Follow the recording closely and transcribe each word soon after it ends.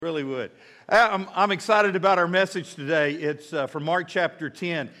Really would. I'm excited about our message today. It's from Mark chapter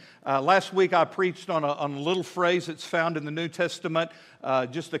 10. Last week I preached on a little phrase that's found in the New Testament,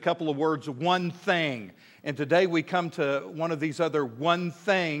 just a couple of words, one thing. And today we come to one of these other one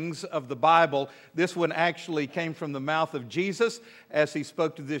things of the Bible. This one actually came from the mouth of Jesus as he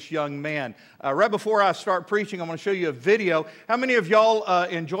spoke to this young man. Right before I start preaching, I'm going to show you a video. How many of y'all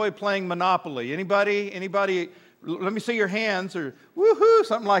enjoy playing Monopoly? Anybody? Let me see your hands, or woohoo,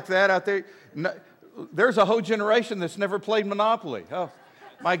 something like that out there. No, there's a whole generation that's never played Monopoly. Oh,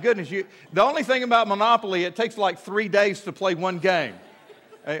 my goodness. The only thing about Monopoly, it takes like 3 days to play one game.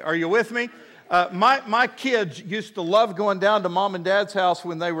 Are you with me? My kids used to love going down to Mom and Dad's house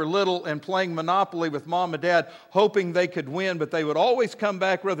when they were little and playing Monopoly with Mom and Dad, hoping they could win, but they would always come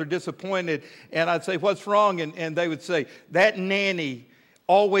back rather disappointed, and I'd say, "What's wrong?" And they would say, "That nanny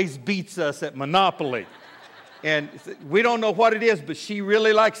always beats us at Monopoly. And we don't know what it is, but she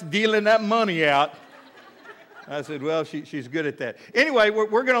really likes dealing that money out." I said, well, she's good at that. Anyway,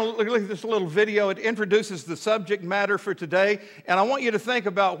 we're going to look at this little video. It introduces the subject matter for today. And I want you to think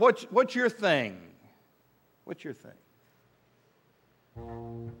about what's your thing? What's your thing?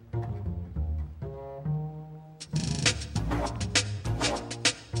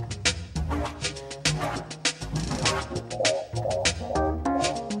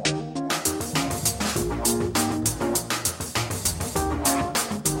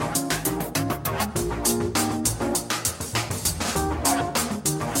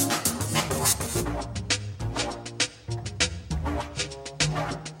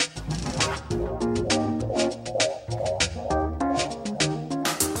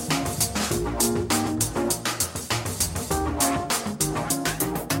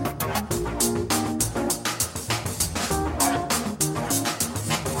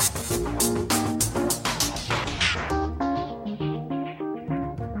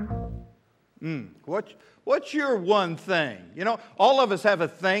 What's your one thing? You know, all of us have a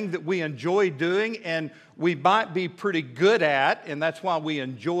thing that we enjoy doing and we might be pretty good at, and that's why we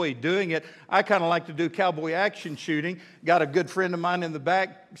enjoy doing it. I kind of like to do cowboy action shooting. Got a good friend of mine in the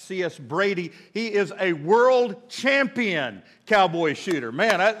back, C.S. Brady. He is a world champion cowboy shooter.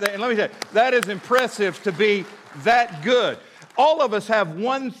 Man, and let me tell you, that is impressive to be that good. All of us have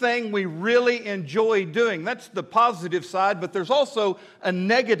one thing we really enjoy doing. That's the positive side, but there's also a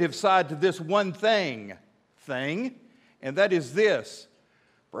negative side to this one thing, and that is this.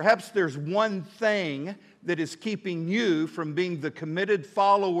 Perhaps there's one thing that is keeping you from being the committed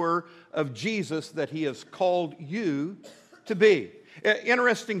follower of Jesus that he has called you to be.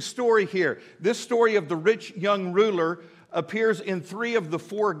 Interesting story here. This story of the rich young ruler appears in 3 of the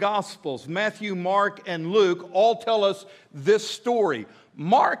 4 Gospels. Matthew, Mark, and Luke all tell us this story.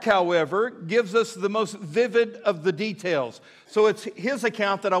 Mark, however, gives us the most vivid of the details. So it's his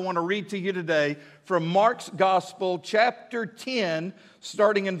account that I want to read to you today from Mark's Gospel, chapter 10,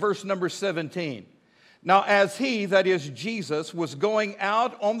 starting in verse number 17. Now, as he, that is Jesus, was going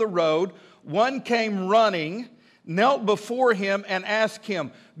out on the road, one came running, knelt before him, and asked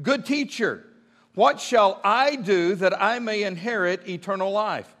him, "Good teacher, what shall I do that I may inherit eternal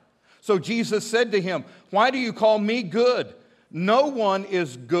life?" So Jesus said to him, "Why do you call me good? No one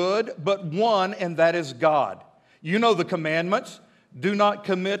is good but one, and that is God. You know the commandments. Do not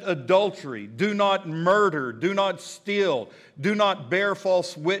commit adultery. Do not murder. Do not steal. Do not bear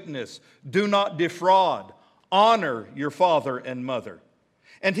false witness. Do not defraud. Honor your father and mother."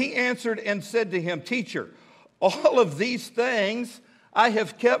 And he answered and said to him, "Teacher, all of these things I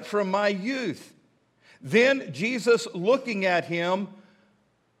have kept from my youth." Then Jesus, looking at him,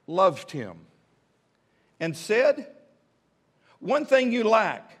 loved him and said, "One thing you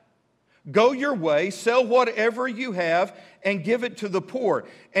lack. Go your way, sell whatever you have, and give it to the poor,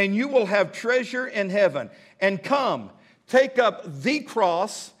 and you will have treasure in heaven. And come, take up the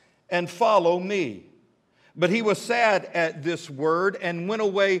cross and follow me." But he was sad at this word and went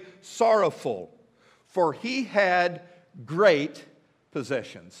away sorrowful, for he had great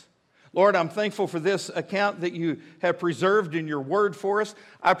possessions. Lord, I'm thankful for this account that you have preserved in your word for us.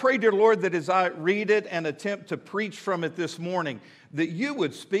 I pray, dear Lord, that as I read it and attempt to preach from it this morning, that you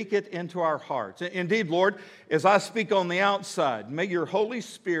would speak it into our hearts. Indeed, Lord, as I speak on the outside, may your Holy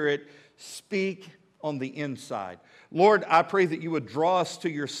Spirit speak on the inside. Lord, I pray that you would draw us to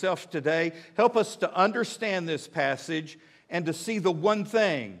yourself today. Help us to understand this passage and to see the one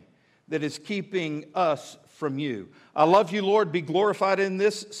thing that is keeping us from you. I love you, Lord. Be glorified in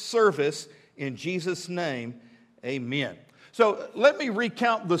this service. In Jesus' name, amen. So let me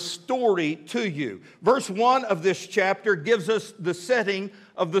recount the story to you. Verse 1 of this chapter gives us the setting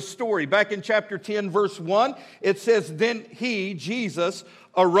of the story. Back in chapter 10, verse 1, it says, "Then he, Jesus,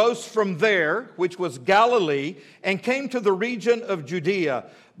 arose from there," which was Galilee, "and came to the region of Judea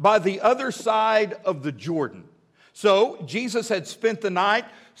by the other side of the Jordan." So Jesus had spent the night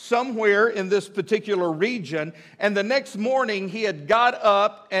somewhere in this particular region, and the next morning he had got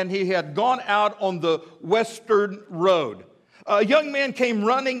up and he had gone out on the western road. A young man came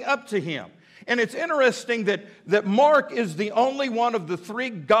running up to him. And it's interesting that Mark is the only one of the three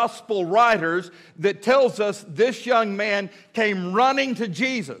gospel writers that tells us this young man came running to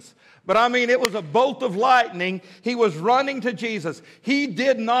Jesus. But I mean, it was a bolt of lightning. He was running to Jesus. He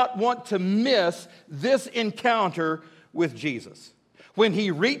did not want to miss this encounter with Jesus. When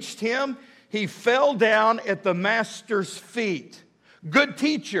he reached him, he fell down at the master's feet. "Good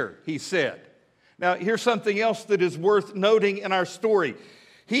teacher," he said. Now, here's something else that is worth noting in our story.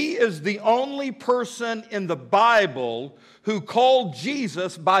 He is the only person in the Bible who called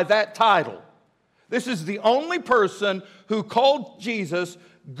Jesus by that title. This is the only person who called Jesus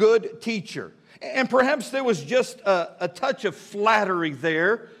good teacher. And perhaps there was just a touch of flattery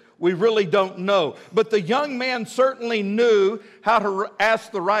there. We really don't know. But the young man certainly knew how to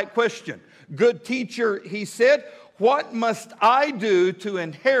ask the right question. "Good teacher," he said, "what must I do to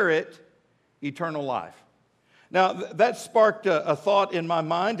inherit eternal life?" Now, that sparked a thought in my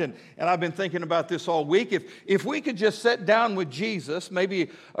mind, and I've been thinking about this all week. If we could just sit down with Jesus, maybe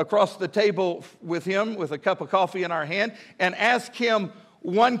across the table with him with a cup of coffee in our hand, and ask him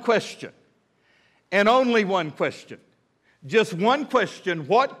one question, and only one question. Just one question.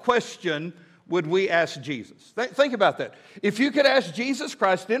 What question would we ask Jesus? Think about that. If you could ask Jesus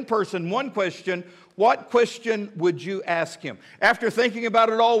Christ in person one question, what question would you ask him? After thinking about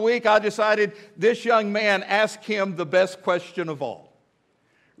it all week, I decided this young man, ask him the best question of all.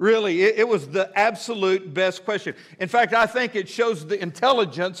 Really, it was the absolute best question. In fact, I think it shows the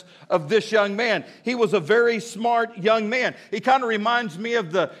intelligence of this young man. He was a very smart young man. He kind of reminds me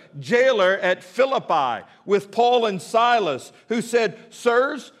of the jailer at Philippi with Paul and Silas, who said,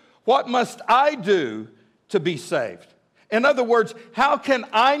 "Sirs, what must I do to be saved?" In other words, how can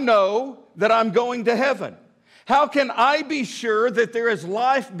I know that I'm going to heaven? How can I be sure that there is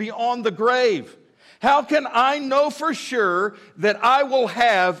life beyond the grave? How can I know for sure that I will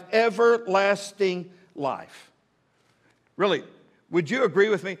have everlasting life? Really, would you agree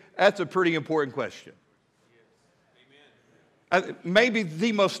with me? That's a pretty important question. Maybe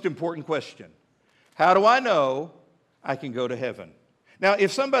the most important question. How do I know I can go to heaven? Now,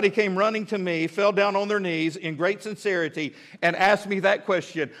 if somebody came running to me, fell down on their knees in great sincerity, and asked me that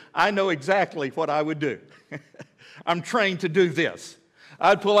question, I know exactly what I would do. I'm trained to do this.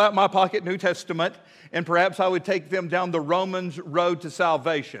 I'd pull out my pocket New Testament, and perhaps I would take them down the Romans road to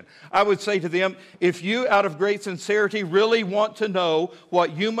salvation. I would say to them, if you, out of great sincerity, really want to know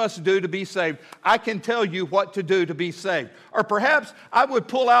what you must do to be saved, I can tell you what to do to be saved. Or perhaps I would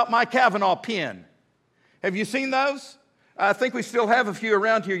pull out my Cavanaugh pen. Have you seen those? I think we still have a few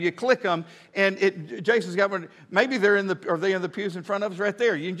around here. You click them, and Jason's got one. Maybe are they in the pews in front of us right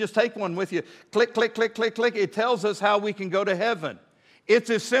there? You can just take one with you. Click, click, click, click, click. It tells us how we can go to heaven. It's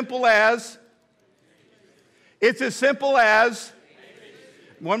as simple as,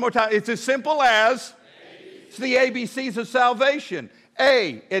 one more time, it's as simple as, it's the ABCs of salvation.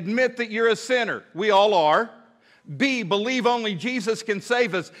 A, admit that you're a sinner. We all are. B, believe only Jesus can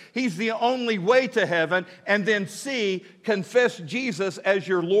save us. He's the only way to heaven. And then C, confess Jesus as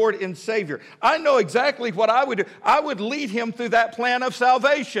your Lord and Savior. I know exactly what I would do. I would lead him through that plan of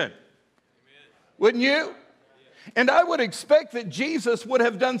salvation. Amen. Wouldn't you? And I would expect that Jesus would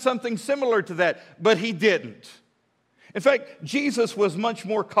have done something similar to that, but he didn't. In fact, Jesus was much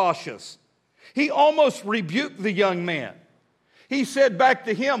more cautious. He almost rebuked the young man. He said back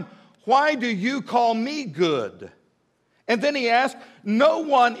to him, "Why do you call me good?" And then he asked, "No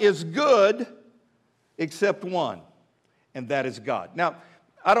one is good except one, and that is God." Now,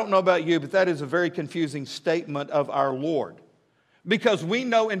 I don't know about you, but that is a very confusing statement of our Lord. Because we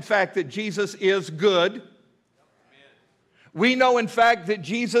know, in fact, that Jesus is good. We know, in fact, that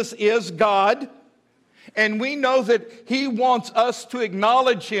Jesus is God. And we know that he wants us to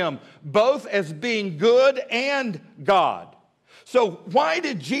acknowledge him both as being good and God. So why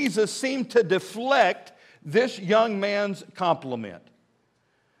did Jesus seem to deflect this young man's compliment?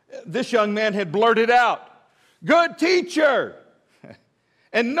 This young man had blurted out, "Good teacher!"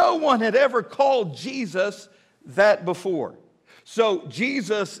 And no one had ever called Jesus that before. So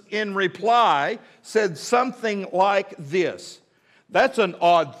Jesus, in reply, said something like this. "That's an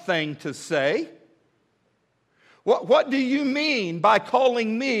odd thing to say. What do you mean by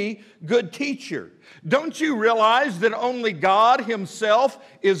calling me good teacher? Don't you realize that only God himself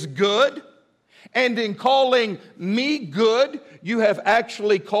is good? And in calling me good, you have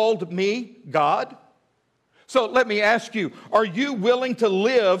actually called me God? So let me ask you, are you willing to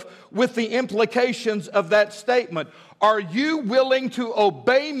live with the implications of that statement? Are you willing to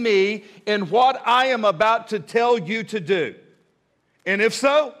obey me in what I am about to tell you to do? And if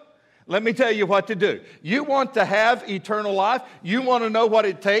so, let me tell you what to do. You want to have eternal life? You want to know what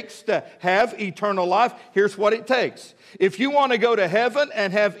it takes to have eternal life? Here's what it takes. If you want to go to heaven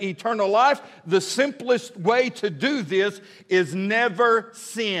and have eternal life, the simplest way to do this is never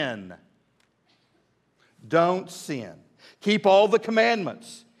sin. Don't sin. Keep all the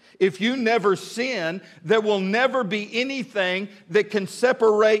commandments. If you never sin, there will never be anything that can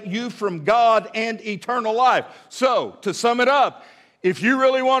separate you from God and eternal life. So, to sum it up, if you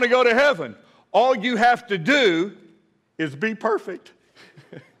really want to go to heaven, all you have to do is be perfect.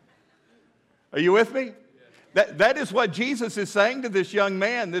 Are you with me? That is what Jesus is saying to this young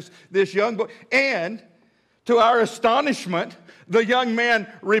man, this young boy. And to our astonishment, the young man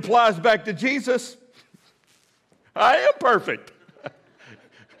replies back to Jesus, I am perfect.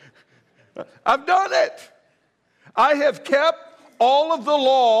 I've done it. I have kept all of the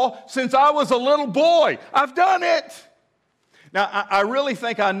law since I was a little boy. I've done it. Now, I really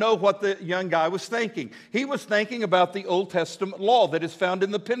think I know what the young guy was thinking. He was thinking about the Old Testament law that is found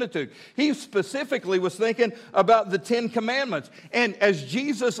in the Pentateuch. He specifically was thinking about the Ten Commandments. And as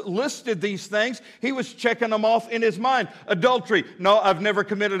Jesus listed these things, he was checking them off in his mind. Adultery, no, I've never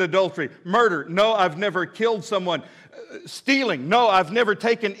committed adultery. Murder, no, I've never killed someone. Stealing, no, I've never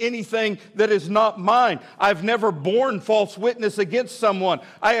taken anything that is not mine. I've never borne false witness against someone.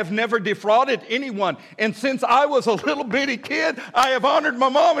 I have never defrauded anyone. And since I was a little bitty kid, I have honored my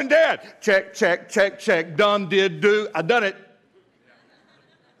mom and dad. Check, check, check, check. Done, did, do. I done it.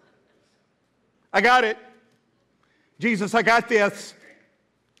 I got it. Jesus, I got this.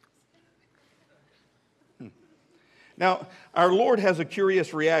 Now, our Lord has a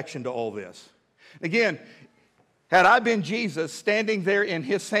curious reaction to all this. Again, had I been Jesus standing there in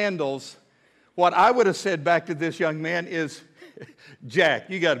his sandals, what I would have said back to this young man is, Jack,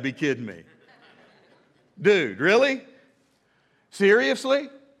 you got to be kidding me. Dude, really? Seriously?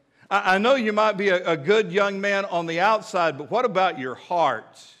 I know you might be a good young man on the outside, but what about your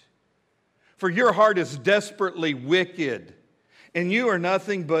heart? For your heart is desperately wicked, and you are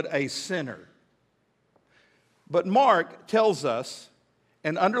nothing but a sinner. But Mark tells us,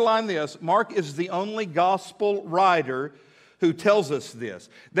 and underline this, Mark is the only gospel writer who tells us this,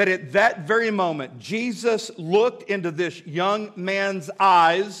 that at that very moment, Jesus looked into this young man's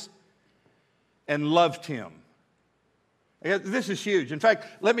eyes and loved him. This is huge. In fact,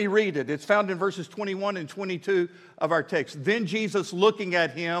 let me read it. It's found in verses 21 and 22 of our text. Then Jesus, looking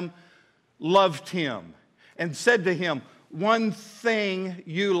at him, loved him and said to him, one thing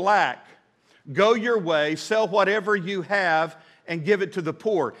you lack. Go your way, sell whatever you have, and give it to the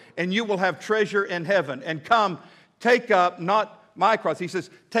poor, and you will have treasure in heaven. And come, take up, not my cross, he says,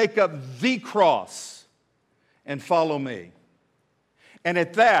 take up the cross and follow me. And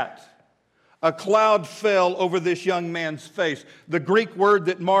at that, a cloud fell over this young man's face. The Greek word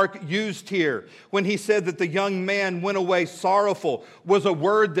that Mark used here when he said that the young man went away sorrowful was a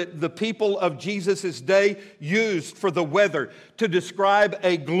word that the people of Jesus' day used for the weather to describe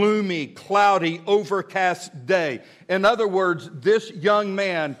a gloomy, cloudy, overcast day. In other words, this young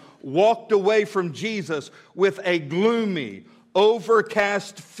man walked away from Jesus with a gloomy,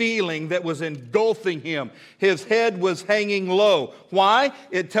 overcast feeling that was engulfing him. His head was hanging low. Why?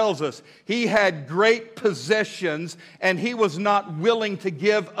 It tells us he had great possessions and he was not willing to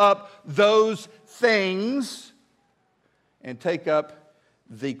give up those things and take up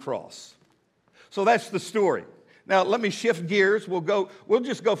the cross. So that's the story. Now let me shift gears. We'll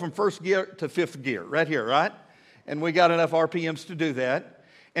just go from first gear to fifth gear right here, right? And we got enough RPMs to do that.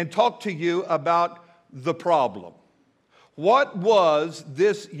 And talk to you about the problem. What was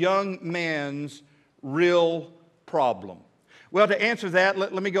this young man's real problem? Well, to answer that,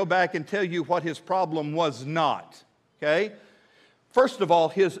 let me go back and tell you what his problem was not, okay? First of all,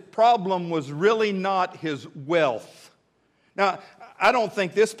 his problem was really not his wealth. Now, I don't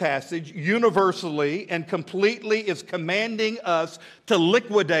think this passage universally and completely is commanding us to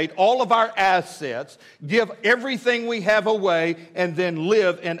liquidate all of our assets, give everything we have away, and then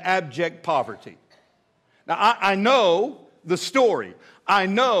live in abject poverty. Now, I know the story. I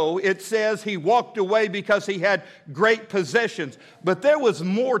know it says he walked away because he had great possessions, but there was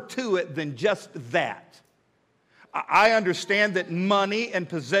more to it than just that. I understand that money and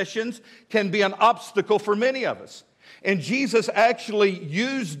possessions can be an obstacle for many of us. And Jesus actually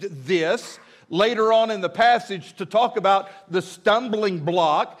used this later on in the passage to talk about the stumbling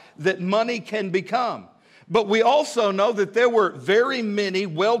block that money can become. But we also know that there were very many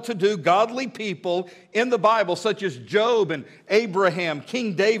well-to-do, godly people in the Bible, such as Job and Abraham,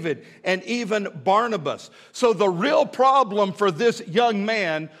 King David, and even Barnabas. So the real problem for this young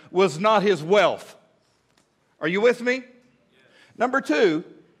man was not his wealth. Are you with me? Number two,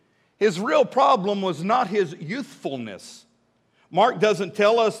 his real problem was not his youthfulness. Mark doesn't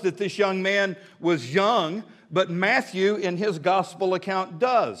tell us that this young man was young, but Matthew in his gospel account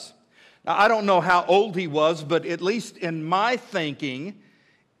does. Now, I don't know how old he was, but at least in my thinking,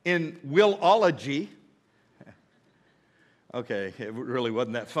 in willology, okay, it really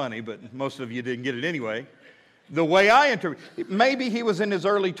wasn't that funny, but most of you didn't get it anyway. The way I interpret, maybe he was in his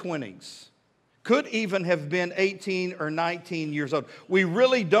early 20s. Could even have been 18 or 19 years old. We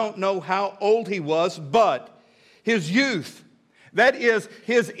really don't know how old he was, but his youth, that is,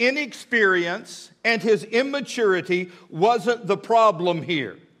 his inexperience and his immaturity wasn't the problem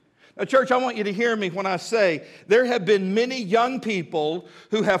here. Now, church, I want you to hear me when I say there have been many young people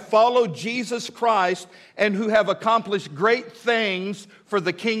who have followed Jesus Christ and who have accomplished great things for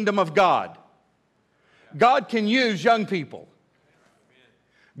the kingdom of God. God can use young people.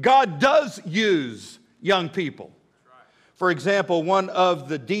 God does use young people. For example, one of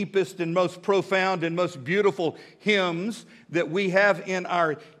the deepest and most profound and most beautiful hymns that we have in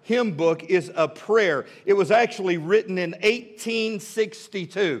our hymn book is a prayer. It was actually written in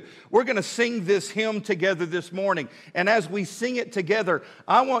 1862. We're going to sing this hymn together this morning. And as we sing it together,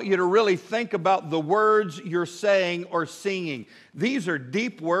 I want you to really think about the words you're saying or singing. These are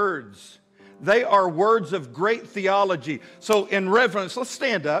deep words. They are words of great theology. So in reverence, let's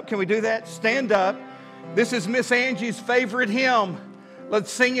stand up. Can we do that? Stand up. This is Miss Angie's favorite hymn.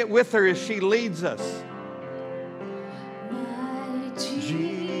 Let's sing it with her as she leads us. My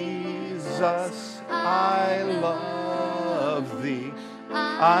Jesus, I love thee.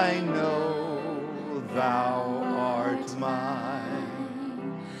 I know thou art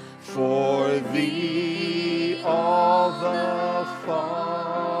mine. For thee all the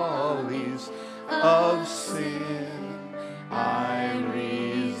follies of sin I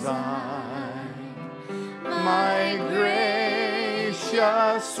resign. My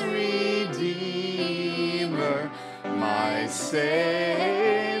gracious Redeemer, my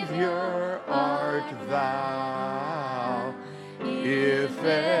Savior art thou. If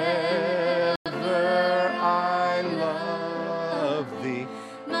ever I love thee,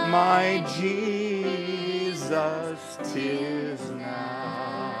 my Jesus, 'tis now.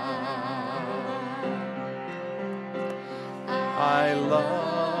 I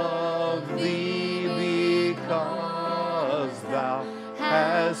love thee because thou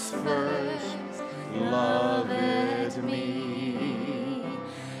hast first loved me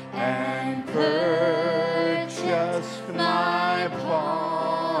and purchased my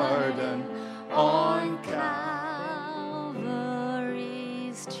pardon on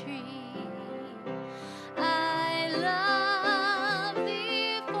Calvary's tree. I love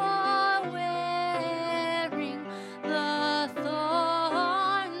thee for wearing the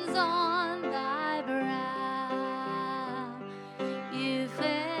thorns on thy brow. If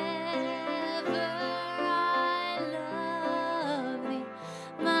ever I love thee,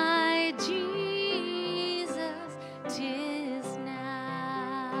 my Jesus,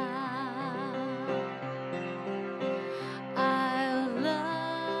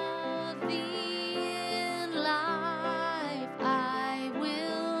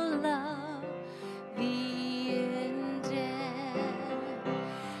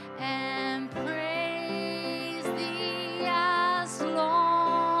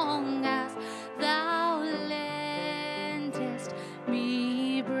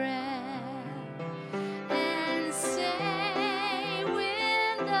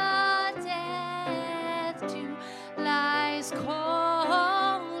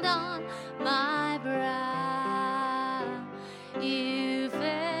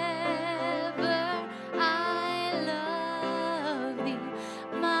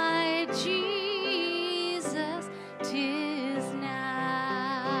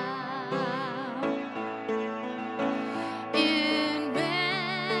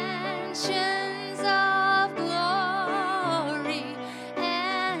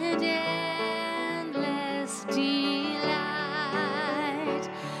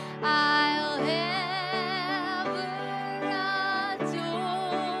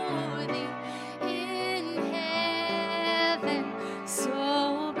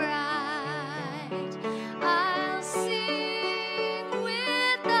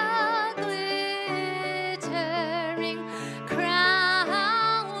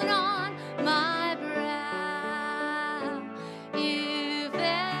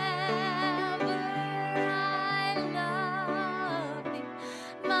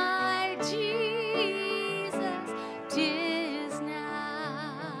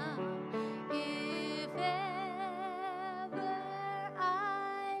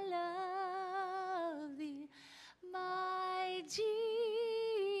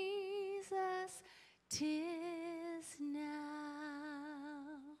 'tis now.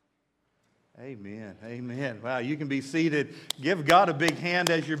 Amen. Amen. Wow, you can be seated. Give God a big hand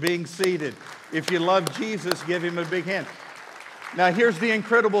as you're being seated. If you love Jesus, give him a big hand. Now, here's the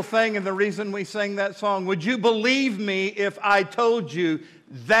incredible thing and the reason we sang that song. Would you believe me if I told you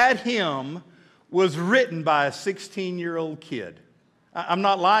that hymn was written by a 16-year-old kid? I'm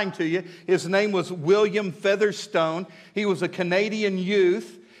not lying to you. His name was William Featherstone. He was a Canadian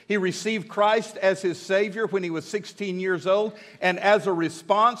youth. He received Christ as his Savior when he was 16 years old. And as a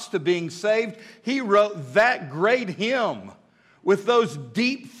response to being saved, he wrote that great hymn with those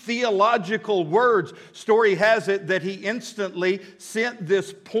deep theological words. Story has it that he instantly sent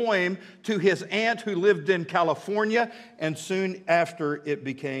this poem to his aunt who lived in California, and soon after it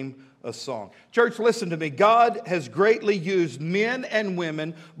became a song. Church, listen to me. God has greatly used men and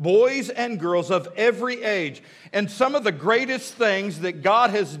women, boys and girls of every age. And some of the greatest things that God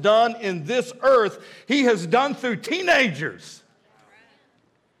has done in this earth, he has done through teenagers.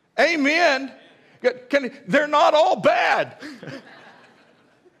 Amen. They're not all bad.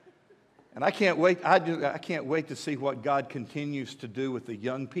 And I can't wait. I can't wait to see what God continues to do with the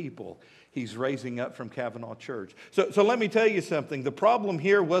young people he's raising up from Cavanaugh Church. So let me tell you something. The problem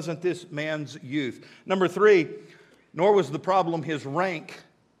here wasn't this man's youth. Number 3, nor was the problem his rank.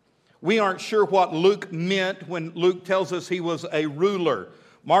 We aren't sure what Luke meant when Luke tells us he was a ruler.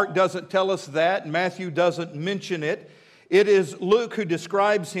 Mark doesn't tell us that. Matthew doesn't mention it. It is Luke who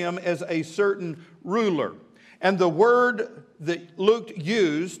describes him as a certain ruler. And the word that Luke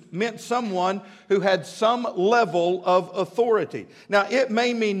used meant someone who had some level of authority. Now, it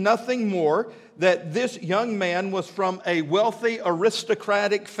may mean nothing more that this young man was from a wealthy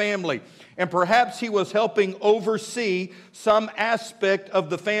aristocratic family, and perhaps he was helping oversee some aspect of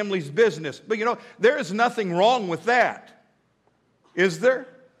the family's business. But you know, there is nothing wrong with that, is there?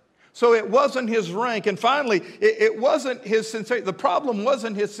 So it wasn't his rank. And finally, it wasn't his sincerity. The problem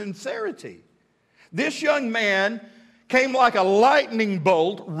wasn't his sincerity. This young man came like a lightning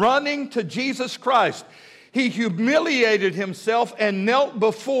bolt running to Jesus Christ. He humiliated himself and knelt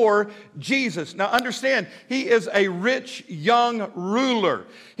before Jesus. Now understand, he is a rich young ruler.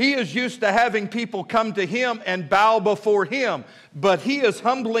 He is used to having people come to him and bow before him. But he is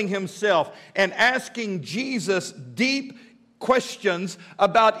humbling himself and asking Jesus deep questions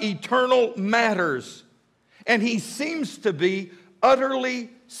about eternal matters. And he seems to be utterly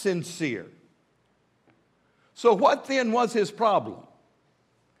sincere. So what then was his problem?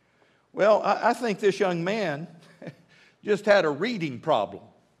 Well, I think this young man just had a reading problem.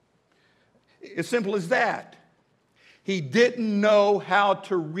 As simple as that. He didn't know how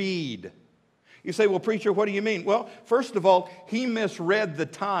to read. You say, well, preacher, what do you mean? Well, first of all, he misread the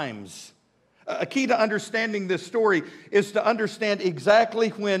times. A key to understanding this story is to understand exactly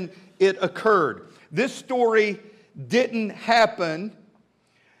when it occurred. This story didn't happen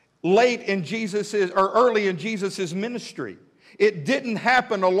late in early in Jesus' ministry. It didn't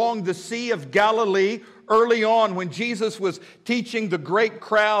happen along the Sea of Galilee early on when Jesus was teaching the great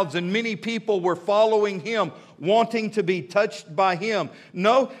crowds and many people were following him, wanting to be touched by him.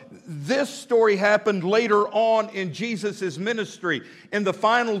 No, this story happened later on in Jesus' ministry, in the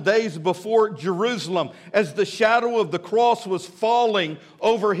final days before Jerusalem, as the shadow of the cross was falling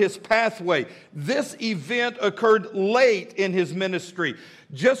over his pathway. This event occurred late in his ministry,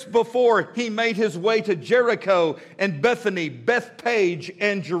 just before he made his way to Jericho and Bethany, Bethpage,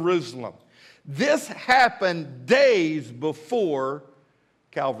 and Jerusalem. This happened days before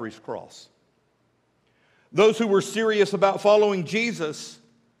Calvary's cross. Those who were serious about following Jesus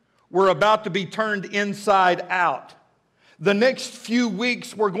were about to be turned inside out. The next few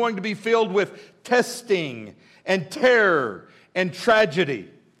weeks were going to be filled with testing and terror and tragedy.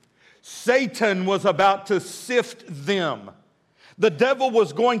 Satan was about to sift them. The devil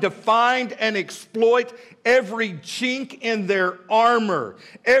was going to find and exploit every chink in their armor,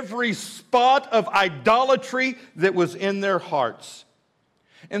 every spot of idolatry that was in their hearts.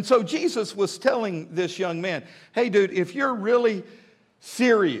 And so Jesus was telling this young man, hey, dude, if you're really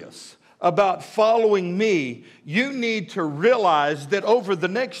serious about following me, you need to realize that over the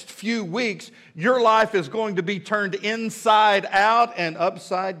next few weeks, your life is going to be turned inside out and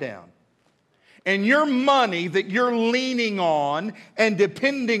upside down. And your money that you're leaning on and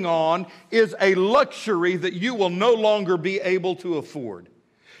depending on is a luxury that you will no longer be able to afford.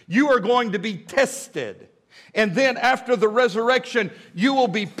 You are going to be tested. And then after the resurrection, you will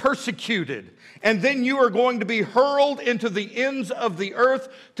be persecuted. And then you are going to be hurled into the ends of the earth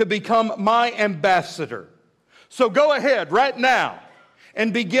to become my ambassador. So go ahead right now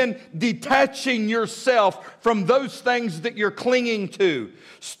and begin detaching yourself from those things that you're clinging to.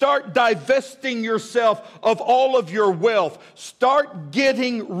 Start divesting yourself of all of your wealth. Start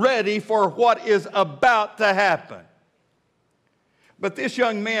getting ready for what is about to happen. But this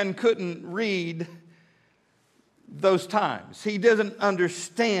young man couldn't read those times. He didn't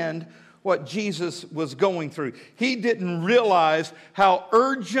understand what Jesus was going through. He didn't realize how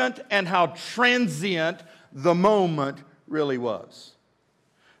urgent and how transient the moment really was.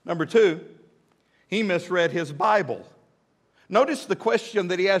 Number two, he misread his Bible. Notice the question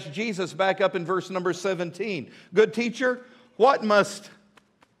that he asked Jesus back up in verse number 17. Good teacher, what must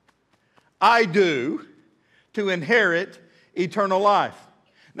I do to inherit eternal life?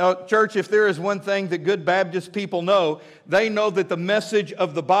 Now, church, if there is one thing that good Baptist people know, they know that the message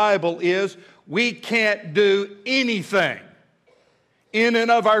of the Bible is we can't do anything in and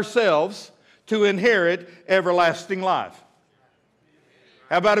of ourselves to inherit everlasting life.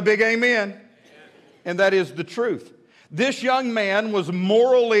 How about a big amen? And that is the truth. This young man was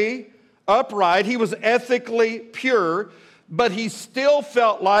morally upright. He was ethically pure, but he still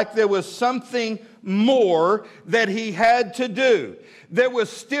felt like there was something more that he had to do. There was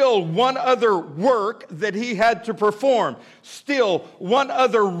still one other work that he had to perform, still one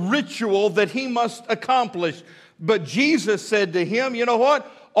other ritual that he must accomplish. But Jesus said to him, you know what?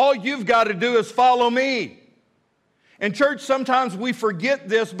 All you've got to do is follow me. And church, sometimes we forget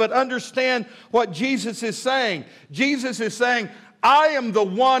this, but understand what Jesus is saying. Jesus is saying, I am the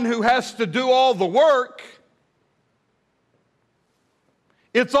one who has to do all the work.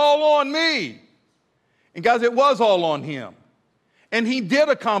 It's all on me. And guys, it was all on him. And he did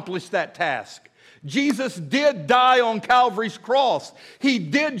accomplish that task. Jesus did die on Calvary's cross. He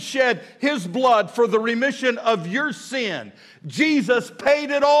did shed his blood for the remission of your sin. Jesus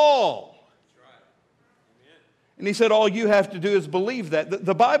paid it all. And he said, all you have to do is believe that.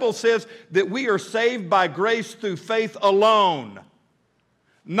 The Bible says that we are saved by grace through faith alone,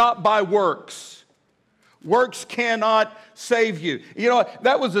 not by works. Works cannot save you. You know,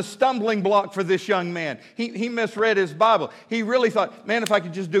 that was a stumbling block for this young man. He misread his Bible. He really thought, man, if I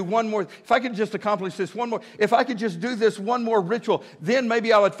could just do one more, if I could just accomplish this one more, if I could just do this one more ritual, then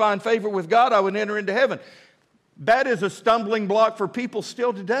maybe I would find favor with God, I would enter into heaven. That is a stumbling block for people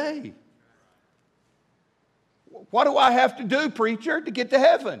still today. What do I have to do, preacher, to get to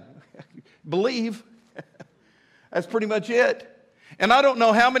heaven? Believe. That's pretty much it. And I don't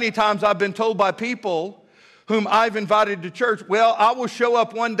know how many times I've been told by people whom I've invited to church, well, I will show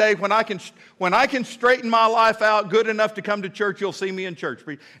up one day when I can straighten my life out good enough to come to church, you'll see me in church.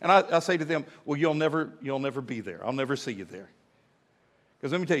 And I say to them, well, you'll never be there. I'll never see you there.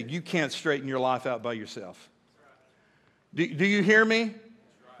 Because let me tell you, you can't straighten your life out by yourself. Do you hear me?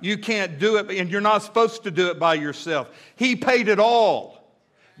 You can't do it, and you're not supposed to do it by yourself. He paid it all.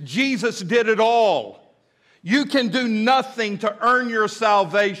 Jesus did it all. You can do nothing to earn your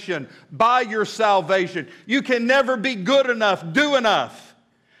salvation, buy your salvation. You can never be good enough, do enough.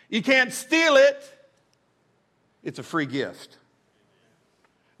 You can't steal it. It's a free gift.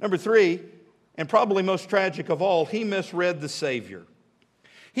 Number three, and probably most tragic of all, he misread the Savior.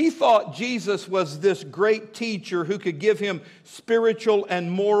 He thought Jesus was this great teacher who could give him spiritual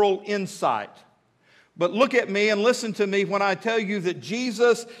and moral insight. But look at me and listen to me when I tell you that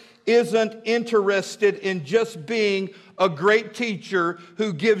Jesus isn't interested in just being a great teacher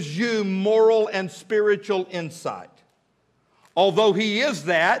who gives you moral and spiritual insight. Although he is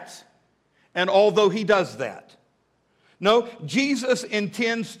that, and although he does that. No, Jesus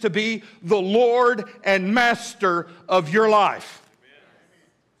intends to be the Lord and Master of your life.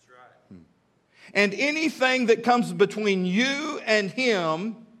 And anything that comes between you and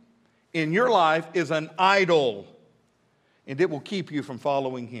him in your life is an idol. And it will keep you from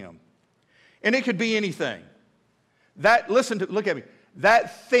following him. And it could be anything. Look at me.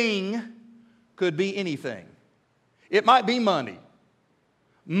 That thing could be anything. It might be money.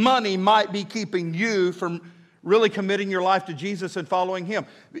 Money might be keeping you from really committing your life to Jesus and following him.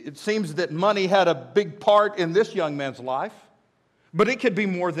 It seems that money had a big part in this young man's life. But it could be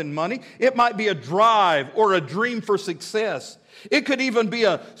more than money. It might be a drive or a dream for success. It could even be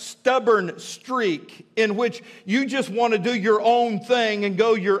a stubborn streak in which you just want to do your own thing and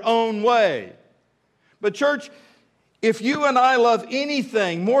go your own way. But church, if you and I love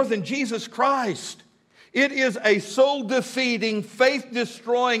anything more than Jesus Christ, it is a soul-defeating,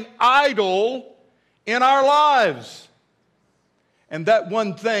 faith-destroying idol in our lives. And that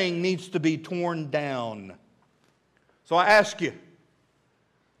one thing needs to be torn down. So I ask you,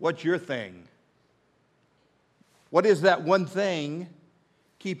 what's your thing? What is that one thing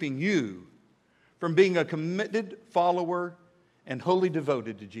keeping you from being a committed follower and wholly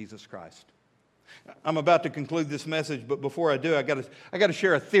devoted to Jesus Christ. I'm about to conclude this message, but before I do, I got to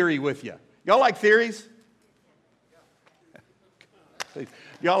share a theory with you. Y'all like theories?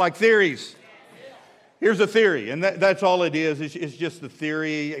 Y'all like theories? Here's a theory, and that's all it is. It's just a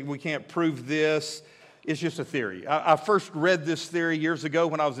theory. We can't prove this. It's just a theory. I first read this theory years ago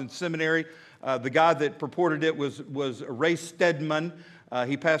when I was in seminary. The guy that purported it was Ray Stedman.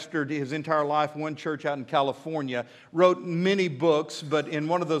 He pastored his entire life one church out in California, wrote many books, but in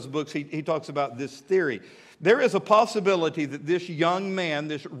one of those books he talks about this theory. There is a possibility that this young man,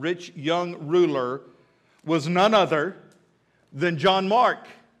 this rich young ruler, was none other than John Mark,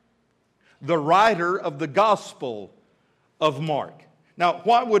 the writer of the Gospel of Mark. Now,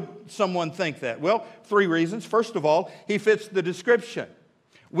 why would someone think that? Well, 3 reasons. First of all, he fits the description.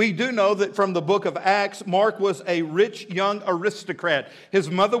 We do know that from the book of Acts, Mark was a rich young aristocrat. His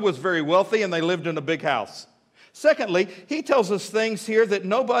mother was very wealthy and they lived in a big house. Secondly, he tells us things here that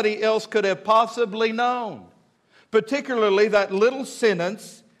nobody else could have possibly known. Particularly that little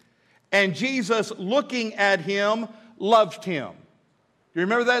sentence, and Jesus looking at him loved him. Do you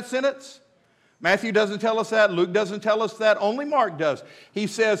remember that sentence? Matthew doesn't tell us that. Luke doesn't tell us that. Only Mark does. He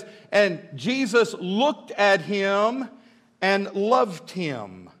says, and Jesus looked at him and loved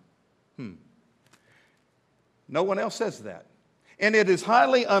him. No one else says that. And it is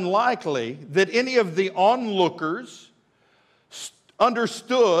highly unlikely that any of the onlookers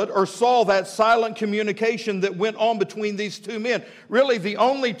understood or saw that silent communication that went on between these two men. Really, the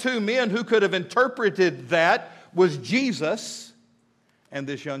only two men who could have interpreted that was Jesus and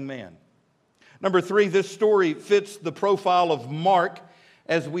this young man. Number 3, this story fits the profile of Mark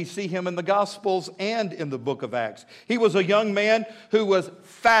as we see him in the Gospels and in the book of Acts. He was a young man who was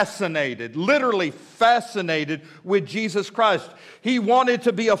fascinated, literally fascinated with Jesus Christ. He wanted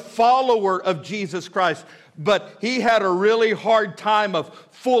to be a follower of Jesus Christ, but he had a really hard time of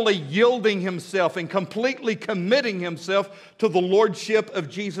fully yielding himself and completely committing himself to the lordship of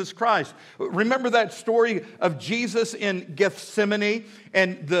Jesus Christ. Remember that story of Jesus in Gethsemane,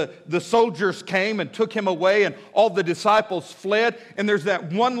 and the soldiers came and took him away and all the disciples fled, and there's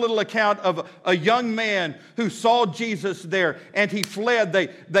that one little account of a young man who saw Jesus there and he fled.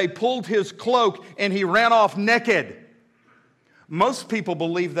 They pulled his cloak and he ran off naked. Most people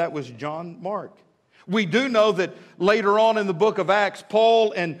believe that was John Mark. We do know that later on in the book of Acts,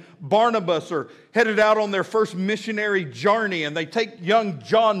 Paul and Barnabas are headed out on their first missionary journey, and they take young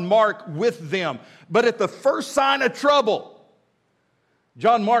John Mark with them. But at the first sign of trouble,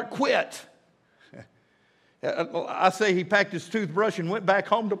 John Mark quit. I say he packed his toothbrush and went back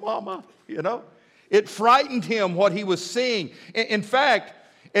home to mama, It frightened him what he was seeing. In fact,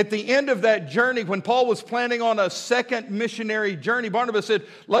 at the end of that journey, when Paul was planning on a second missionary journey, Barnabas said,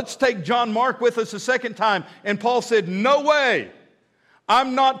 let's take John Mark with us a second time. And Paul said, no way.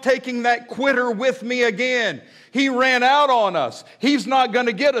 I'm not taking that quitter with me again. He ran out on us. He's not going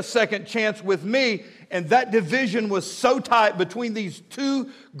to get a second chance with me. And that division was so tight between these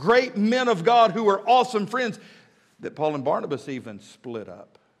two great men of God who were awesome friends that Paul and Barnabas even split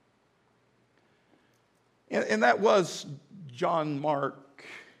up. And that was John Mark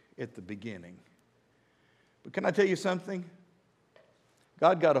at the beginning. But can I tell you something?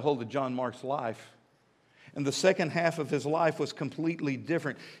 God got a hold of John Mark's life, and the second half of his life was completely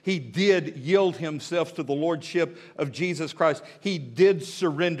different. He did yield himself to the lordship of Jesus Christ. He did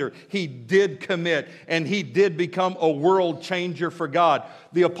surrender. He did commit, and he did become a world changer for God.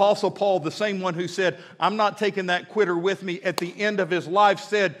 The Apostle Paul, the same one who said, I'm not taking that quitter with me, at the end of his life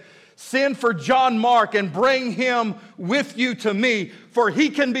said, send for John Mark and bring him with you to me, for he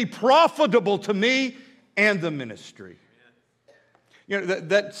can be profitable to me and the ministry.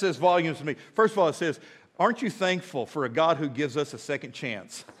 That says volumes to me. First of all, it says, aren't you thankful for a God who gives us a second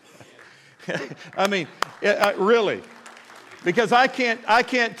chance? I mean, really. Because I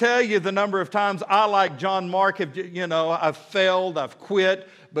can't tell you the number of times I, like John Mark, I've failed, I've quit,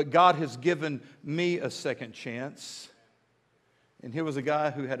 but God has given me a second chance. And here was a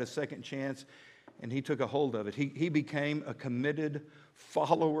guy who had a second chance, and he took a hold of it. He became a committed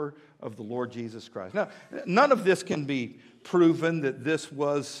follower of the Lord Jesus Christ. Now, none of this can be proven that this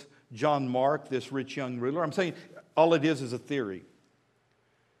was John Mark, this rich young ruler. I'm saying all it is a theory.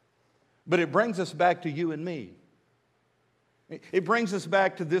 But it brings us back to you and me. It brings us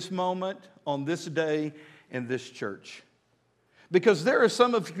back to this moment on this day in this church. Because there are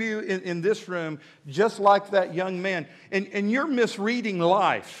some of you in this room just like that young man. And you're misreading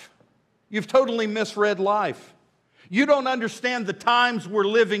life. You've totally misread life. You don't understand the times we're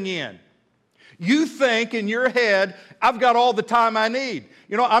living in. You think in your head, I've got all the time I need.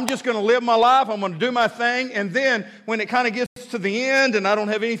 I'm just going to live my life. I'm going to do my thing. And then when it kind of gets to the end and I don't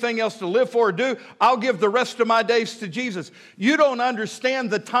have anything else to live for or do, I'll give the rest of my days to Jesus. You don't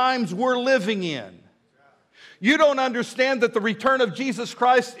understand the times we're living in. You don't understand that the return of Jesus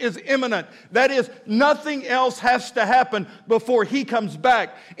Christ is imminent. That is, nothing else has to happen before He comes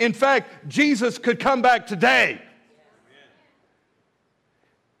back. In fact, Jesus could come back today.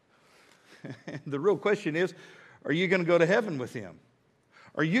 The real question is, are you going to go to heaven with Him?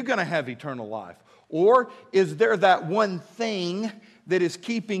 Are you going to have eternal life? Or is there that one thing that is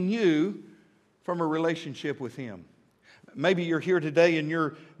keeping you from a relationship with Him? Maybe you're here today and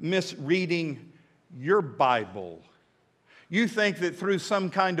you're misreading your Bible. You think that through some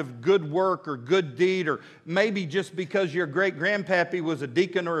kind of good work or good deed, or maybe just because your great-grandpappy was a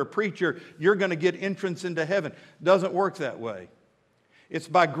deacon or a preacher, you're going to get entrance into heaven. Doesn't work that way. It's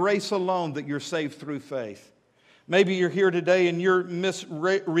by grace alone that you're saved through faith. Maybe you're here today and you're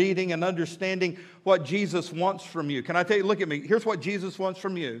misreading and understanding what Jesus wants from you. Can I tell you, look at me. Here's what Jesus wants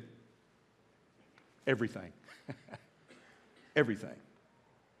from you. Everything. Everything.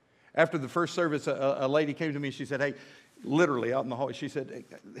 After the first service, a lady came to me and she said, hey, literally out in the hallway, she said,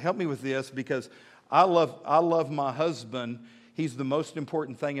 hey, help me with this because I love my husband. He's the most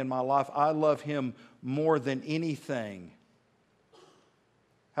important thing in my life. I love him more than anything.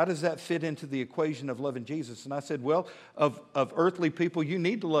 How does that fit into the equation of loving Jesus? And I said, well, of earthly people, you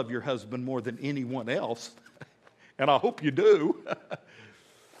need to love your husband more than anyone else. And I hope you do.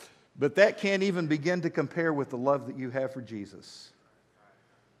 But that can't even begin to compare with the love that you have for Jesus.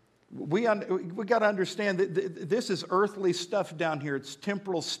 We got to understand that this is earthly stuff down here. It's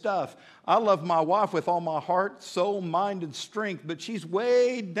temporal stuff. I love my wife with all my heart, soul, mind, and strength, but she's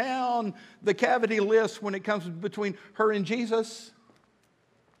way down the cavity list when it comes between her and Jesus.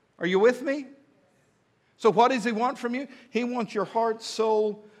 Are you with me? So what does He want from you? He wants your heart,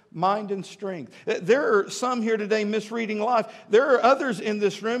 soul, mind, and strength. There are some here today misreading life. There are others in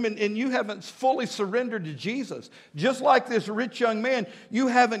this room, and you haven't fully surrendered to Jesus. Just like this rich young man, you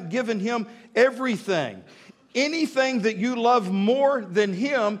haven't given Him everything. Anything that you love more than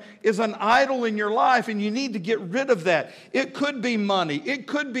Him is an idol in your life, and you need to get rid of that. It could be money. It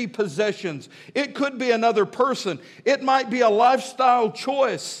could be possessions. It could be another person. It might be a lifestyle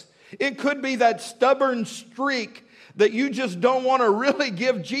choice. It could be that stubborn streak that you just don't want to really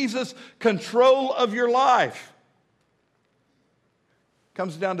give Jesus control of your life.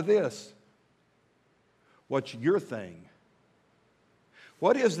 Comes down to this. What's your thing?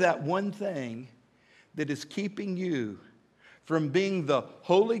 What is that one thing that is keeping you from being the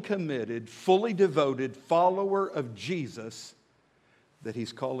wholly committed, fully devoted follower of Jesus that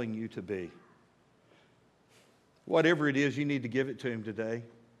He's calling you to be? Whatever it is, you need to give it to Him today.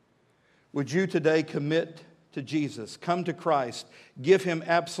 Would you today commit to Jesus? Come to Christ. Give Him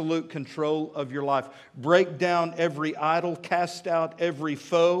absolute control of your life. Break down every idol. Cast out every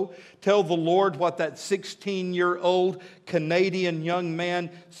foe. Tell the Lord what that 16-year-old Canadian young man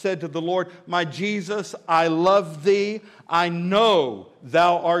said to the Lord. My Jesus, I love Thee. I know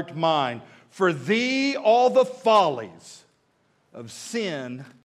Thou art mine. For Thee all the follies of sin